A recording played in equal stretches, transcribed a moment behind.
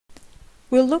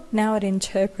We'll look now at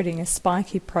interpreting a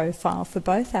spiky profile for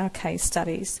both our case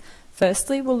studies.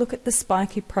 Firstly, we'll look at the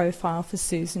spiky profile for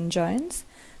Susan Jones.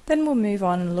 Then we'll move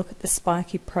on and look at the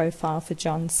spiky profile for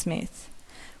John Smith.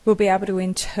 We'll be able to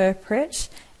interpret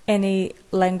any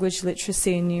language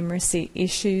literacy and numeracy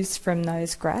issues from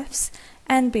those graphs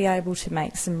and be able to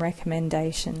make some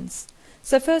recommendations.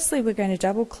 So firstly, we're going to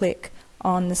double click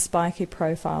on the spiky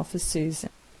profile for Susan.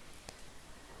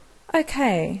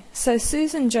 Okay, so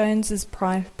Susan Jones's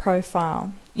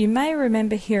profile. You may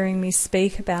remember hearing me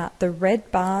speak about the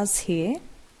red bars here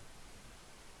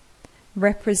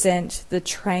represent the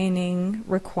training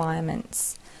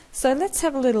requirements. So let's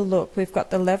have a little look. We've got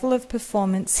the level of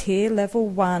performance here, level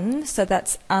 1, so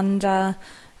that's under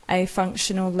a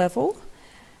functional level.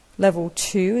 Level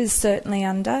 2 is certainly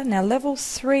under. Now level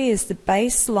 3 is the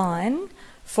baseline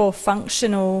for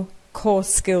functional core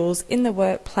skills in the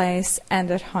workplace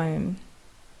and at home,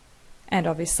 and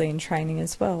obviously in training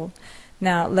as well.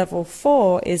 Now level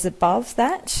 4 is above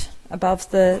that, above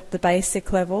the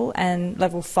basic level, and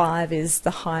level 5 is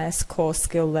the highest core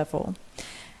skill level.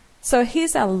 So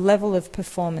here's our level of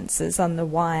performances on the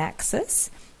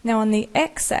y-axis. Now on the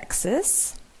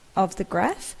x-axis of the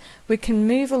graph, we can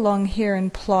move along here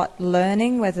and plot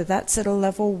learning, whether that's at a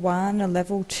level 1, a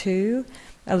level 2,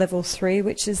 a level 3,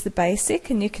 which is the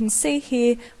basic, and you can see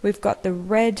here we've got the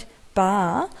red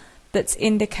bar that's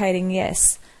indicating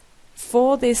yes.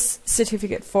 For this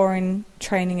Certificate 4 in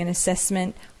Training and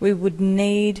Assessment, we would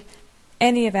need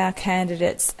any of our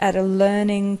candidates at a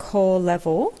learning core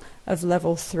level of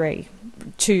level 3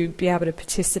 to be able to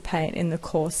participate in the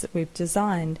course that we've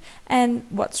designed and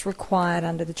what's required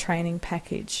under the training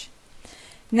package.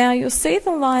 Now you'll see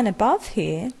the line above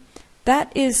here,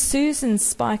 that is Susan's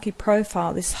spiky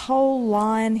profile. This whole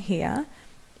line here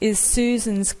is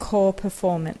Susan's core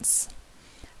performance.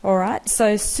 Alright,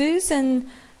 so Susan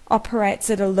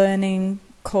operates at a learning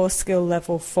core skill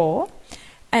level 4,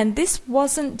 and this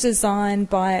wasn't designed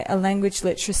by a language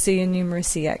literacy and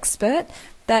numeracy expert.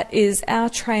 That is our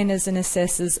trainers and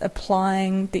assessors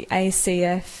applying the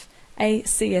ACSF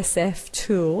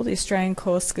tool, the Australian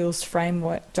Core Skills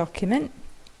Framework document.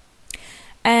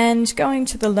 And going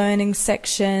to the learning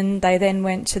section, they then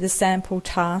went to the sample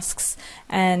tasks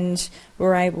and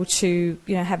were able to,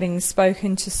 having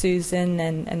spoken to Susan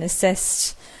and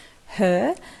assessed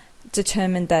her,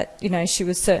 determined that, she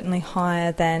was certainly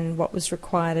higher than what was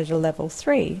required at a level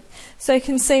 3. So you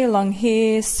can see along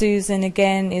here, Susan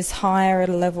again is higher at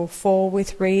a level 4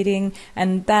 with reading,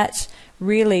 and that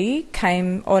really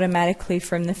came automatically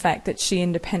from the fact that she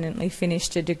independently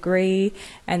finished a degree,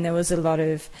 and there was a lot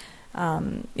of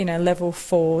level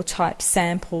 4 type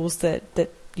samples that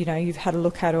you've had a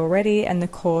look at already, and the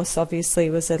course obviously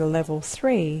was at a level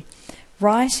 3.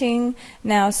 Writing,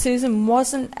 now Susan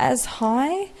wasn't as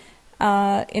high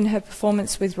in her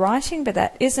performance with writing, but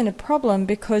that isn't a problem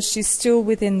because she's still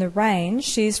within the range.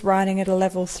 She's writing at a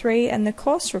level 3 and the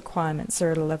course requirements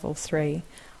are at a level 3.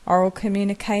 Oral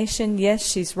communication, yes,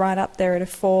 she's right up there at a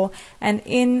 4, and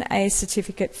in a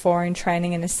Certificate 4 in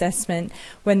Training and Assessment,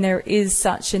 when there is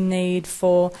such a need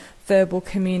for verbal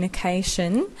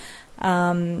communication,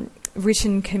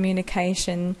 written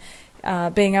communication,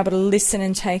 being able to listen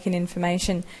and take in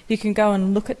information, you can go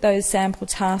and look at those sample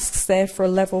tasks there for a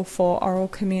level 4 oral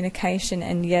communication,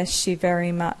 and yes, she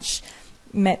very much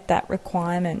met that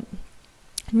requirement.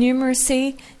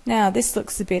 Numeracy, now this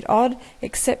looks a bit odd,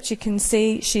 except you can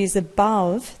see she's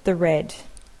above the red.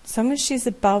 As long as she's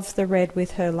above the red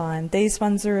with her line, these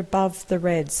ones are above the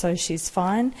red, so she's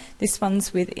fine. This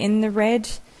one's within the red,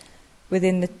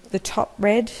 within the top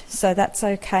red, so that's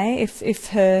okay. If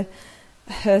her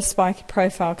spiky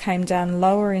profile came down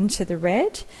lower into the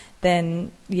red,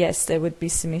 then yes, there would be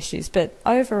some issues. But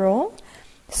overall,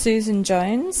 Susan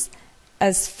Jones,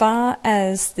 as far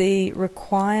as the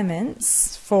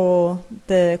requirements for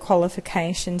the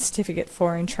qualification Certificate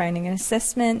 4 in Training and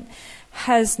Assessment,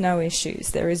 has no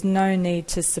issues. There is no need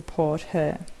to support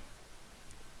her.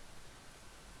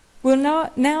 We'll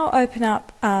now open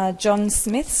up John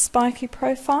Smith's spiky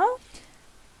profile.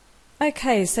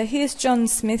 Okay, so here's John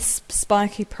Smith's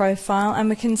spiky profile, and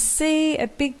we can see a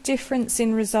big difference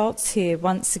in results here.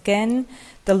 Once again,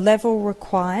 the level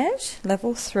required,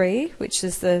 level 3, which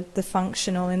is the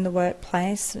functional in the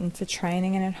workplace and for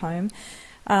training and at home,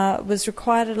 was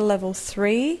required at a level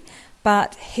 3,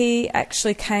 but he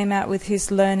actually came out with his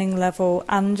learning level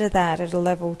under that at a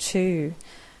level 2.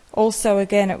 Also,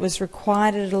 again, it was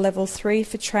required at a level 3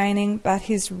 for training, but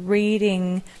his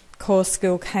reading core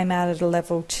skill came out at a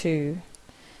level 2.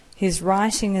 His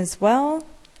writing as well,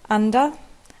 under,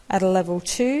 at a level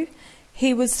 2.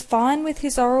 He was fine with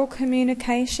his oral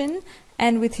communication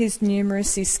and with his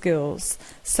numeracy skills.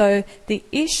 So the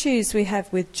issues we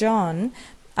have with John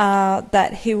are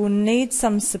that he will need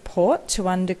some support to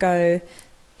undergo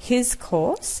his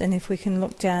course, and if we can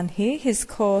look down here, his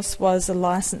course was a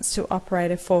license to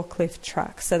operate a forklift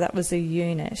truck, so that was a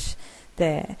unit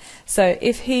there. So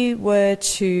if he were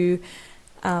to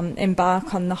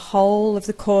embark on the whole of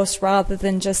the course rather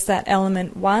than just that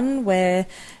element 1 where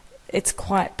it's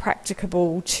quite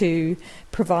practicable to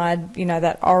provide, you know,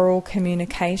 that oral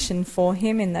communication for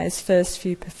him in those first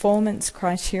few performance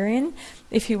criterion.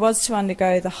 If he was to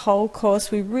undergo the whole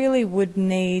course, we really would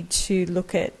need to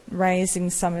look at raising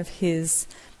some of his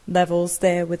levels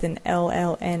there with an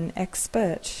LLN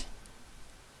expert.